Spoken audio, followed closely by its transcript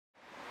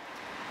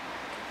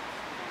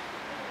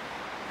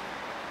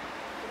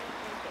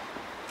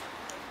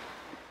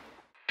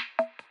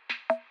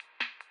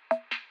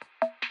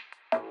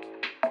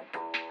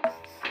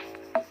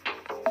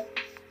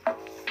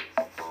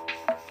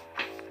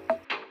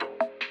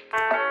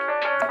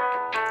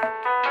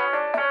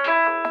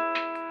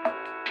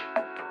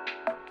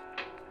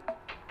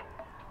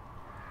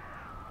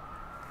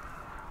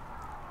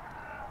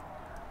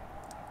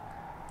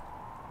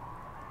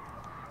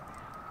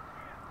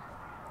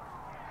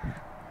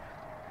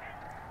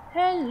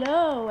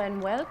Hello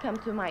and welcome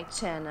to my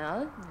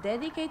channel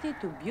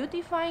dedicated to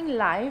beautifying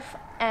life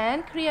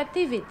and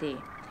creativity.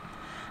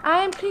 I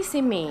am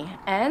CrisiMi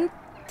and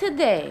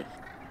today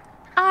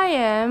I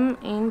am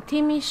in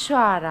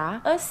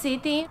Timisoara, a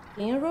city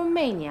in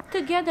Romania,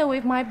 together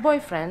with my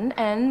boyfriend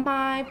and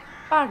my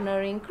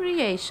partner in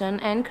creation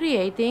and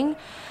creating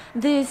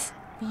this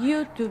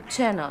YouTube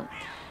channel.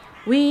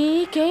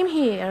 We came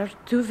here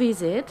to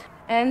visit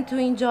and to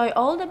enjoy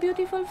all the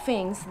beautiful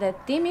things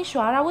that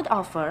Timisoara would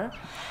offer,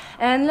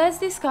 and let's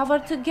discover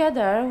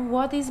together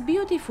what is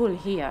beautiful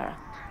here,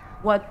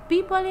 what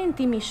people in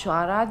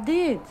Timisoara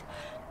did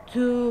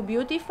to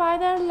beautify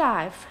their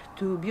life,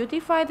 to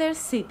beautify their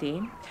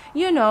city.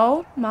 You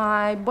know,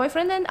 my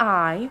boyfriend and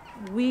I,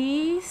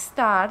 we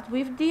start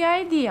with the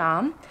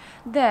idea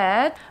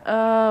that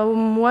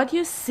what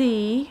you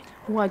see,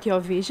 what your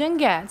vision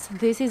gets,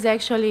 this is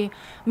actually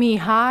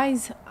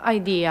Mihai's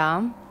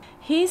idea.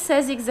 He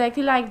says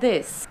exactly like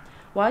this: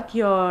 what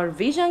your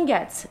vision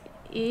gets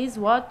is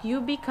what you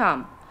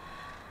become.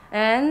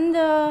 And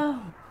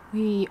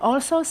we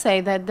also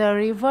say that the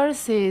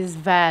reverse is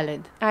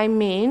valid. I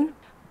mean,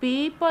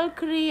 people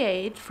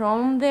create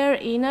from their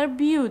inner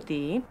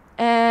beauty,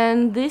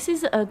 and this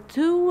is a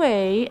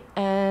two-way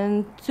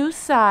and two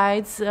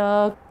sides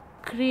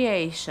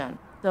creation.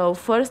 So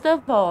first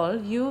of all,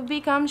 you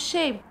become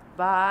shaped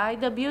by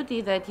the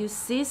beauty that you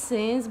see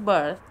since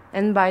birth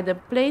and by the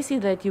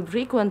places that you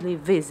frequently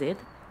visit,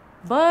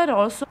 but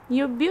also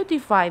you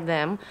beautify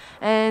them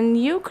and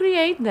you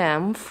create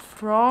them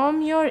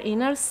from your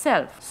inner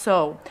self.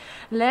 So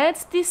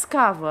let's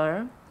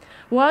discover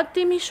what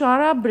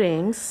Timisoara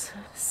brings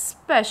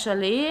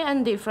specially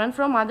and different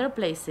from other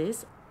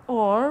places,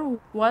 or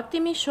what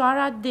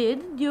Timisoara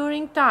did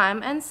during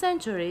time and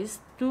centuries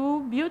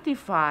to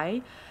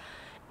beautify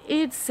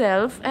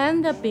itself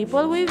and the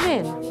people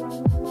within.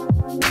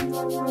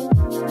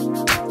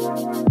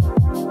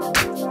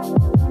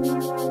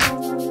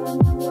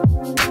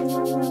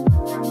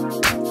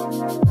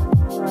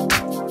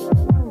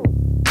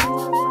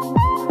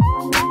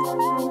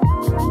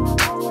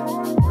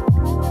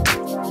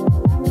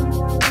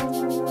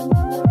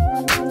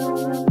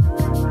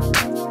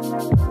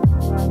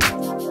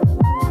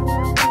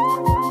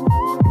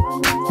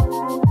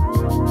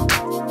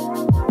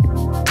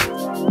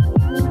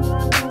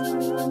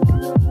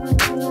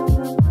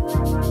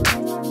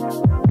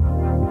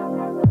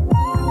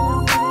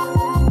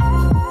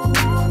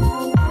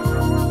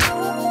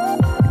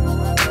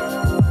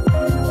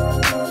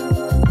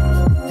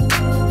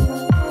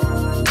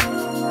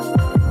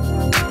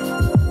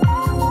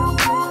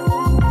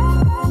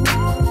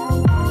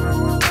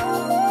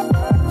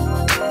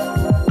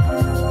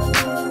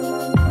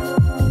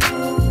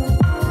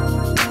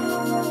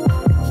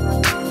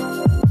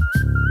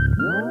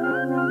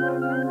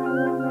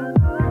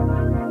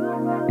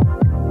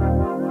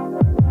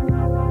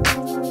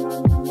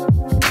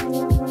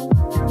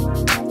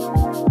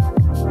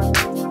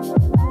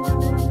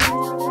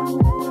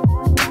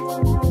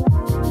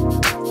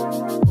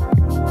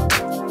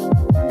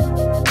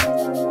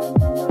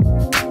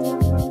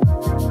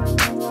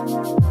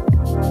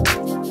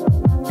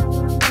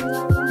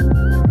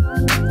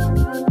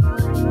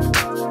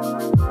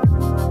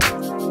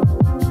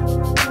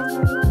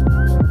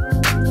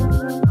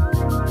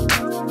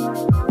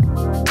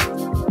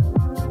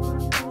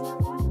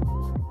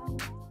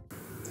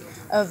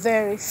 A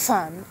very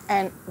fun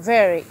and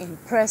very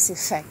impressive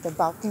fact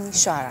about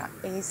Timisoara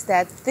is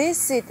that this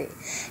city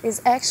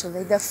is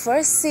actually the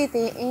first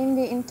city in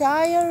the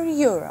entire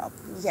Europe,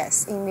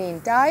 yes, in the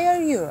entire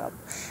Europe,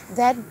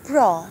 that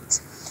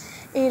brought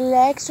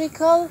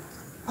electrical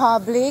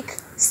public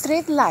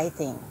street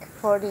lighting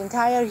for the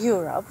entire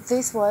Europe.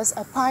 This was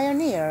a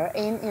pioneer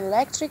in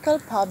electrical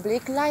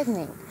public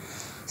lighting.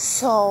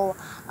 So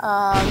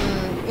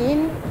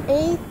in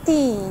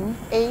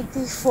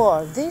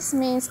 1884, this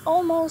means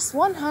almost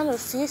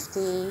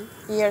 150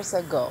 years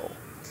ago,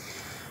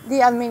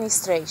 the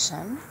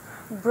administration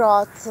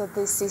brought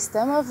the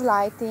system of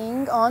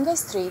lighting on the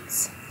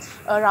streets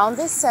around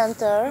the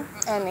center,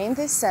 and in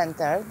the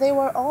center there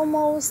were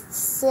almost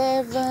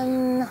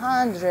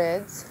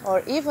 700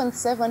 or even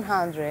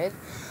 700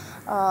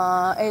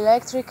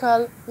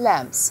 electrical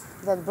lamps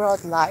that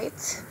brought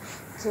light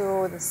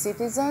to the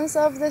citizens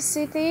of the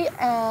city,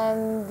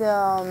 and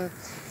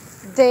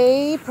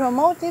they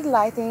promoted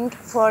lighting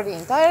for the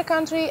entire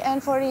country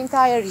and for the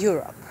entire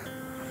Europe.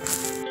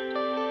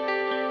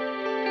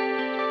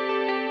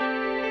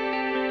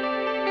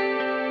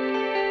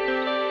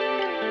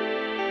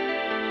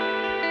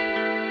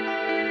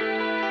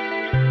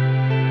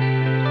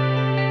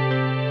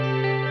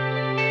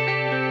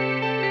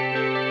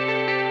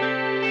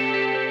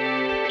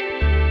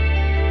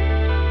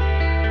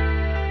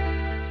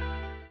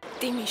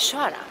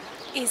 Timisoara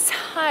is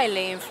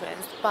highly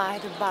influenced by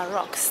the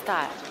Baroque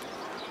style,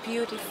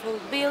 beautiful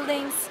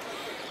buildings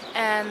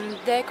and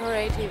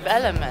decorative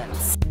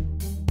elements.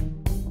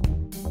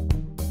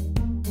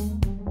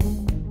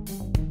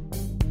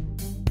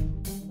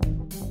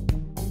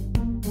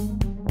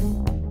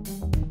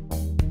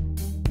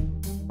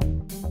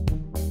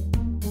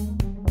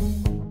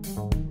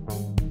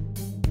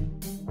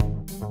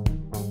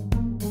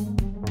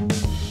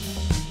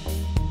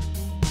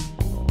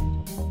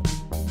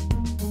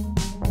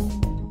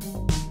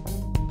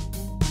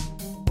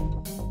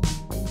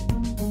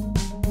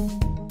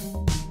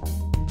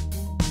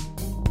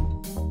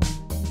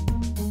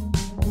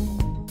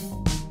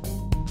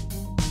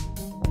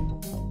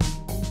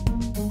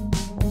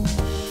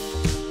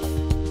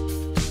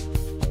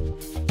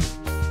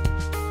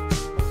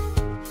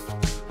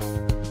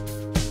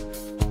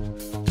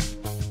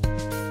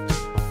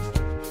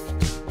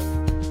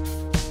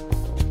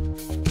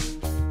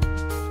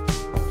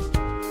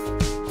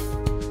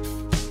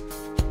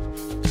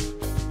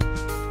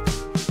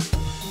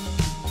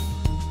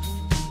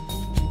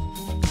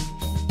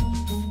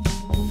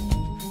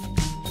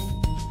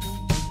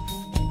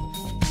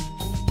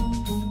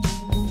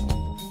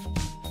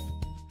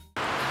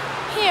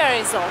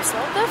 is also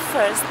the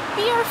first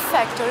beer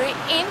factory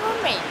in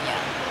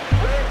Romania.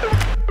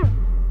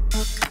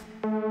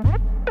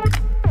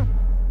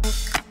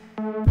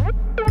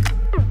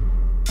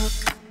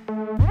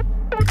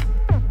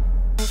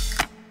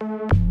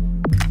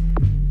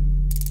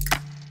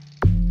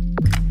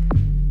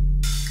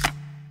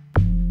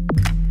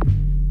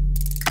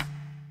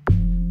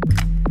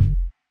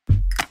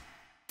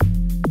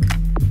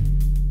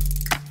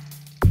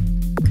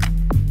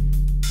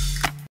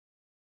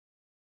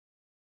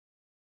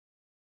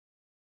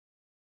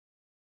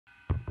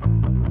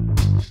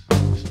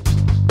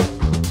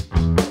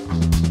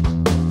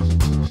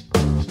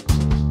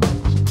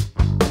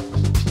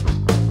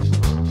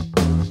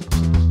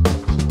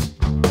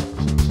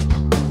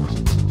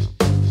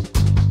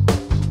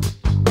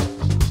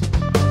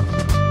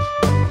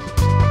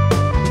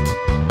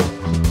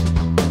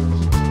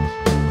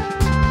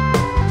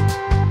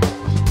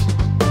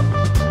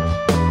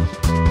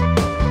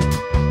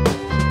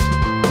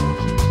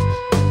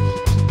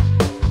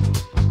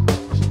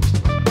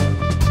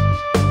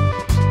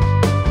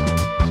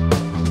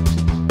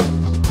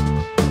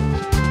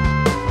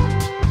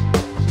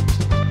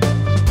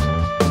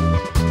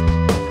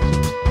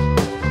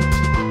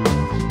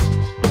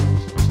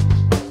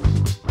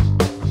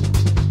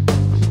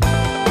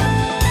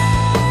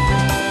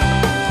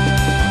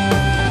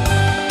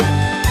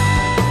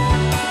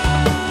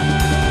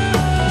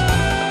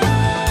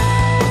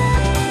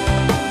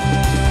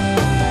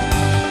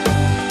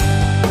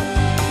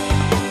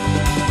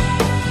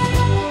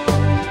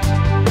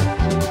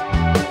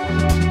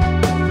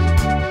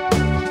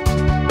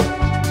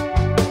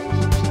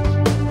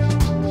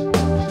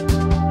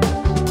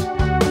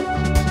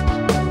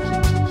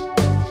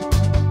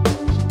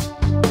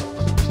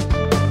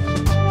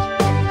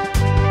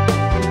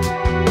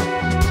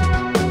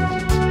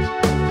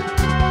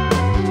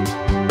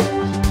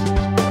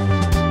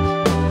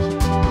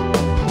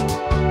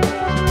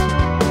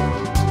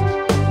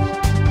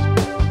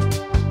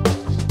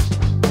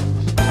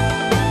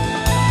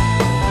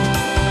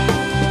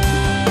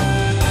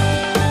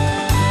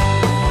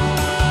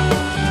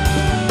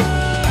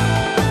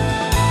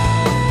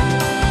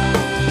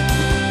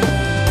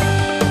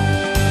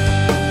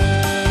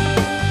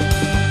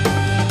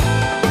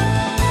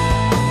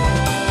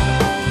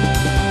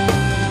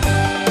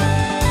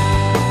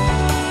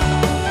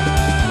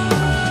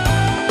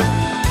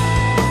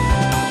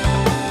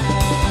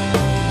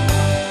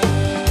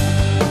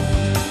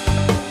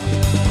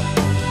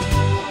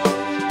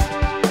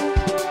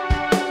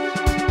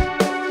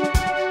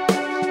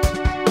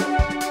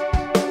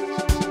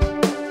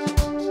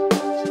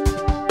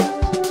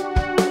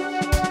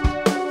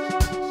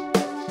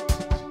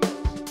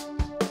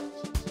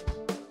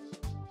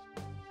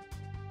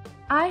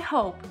 I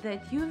hope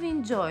that you've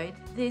enjoyed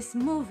this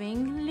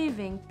moving,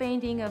 living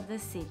painting of the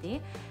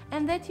city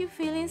and that you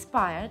feel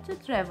inspired to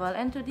travel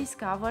and to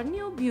discover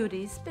new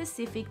beauties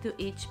specific to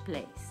each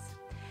place.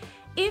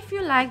 If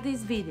you like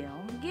this video,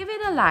 give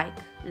it a like,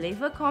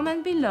 leave a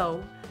comment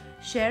below,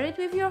 share it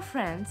with your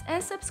friends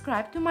and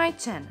subscribe to my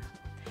channel.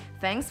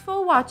 Thanks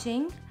for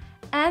watching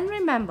and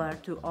remember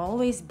to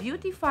always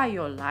beautify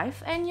your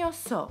life and your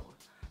soul.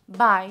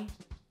 Bye!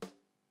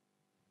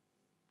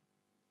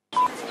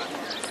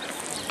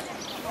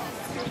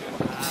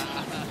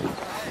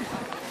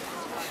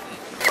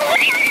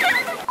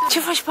 Ce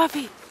faci,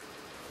 papi?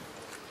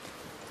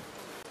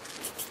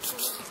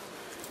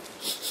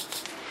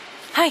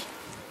 Hai!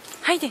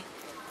 Haide!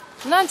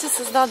 N-am ce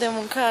să-ți dau de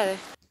mâncare.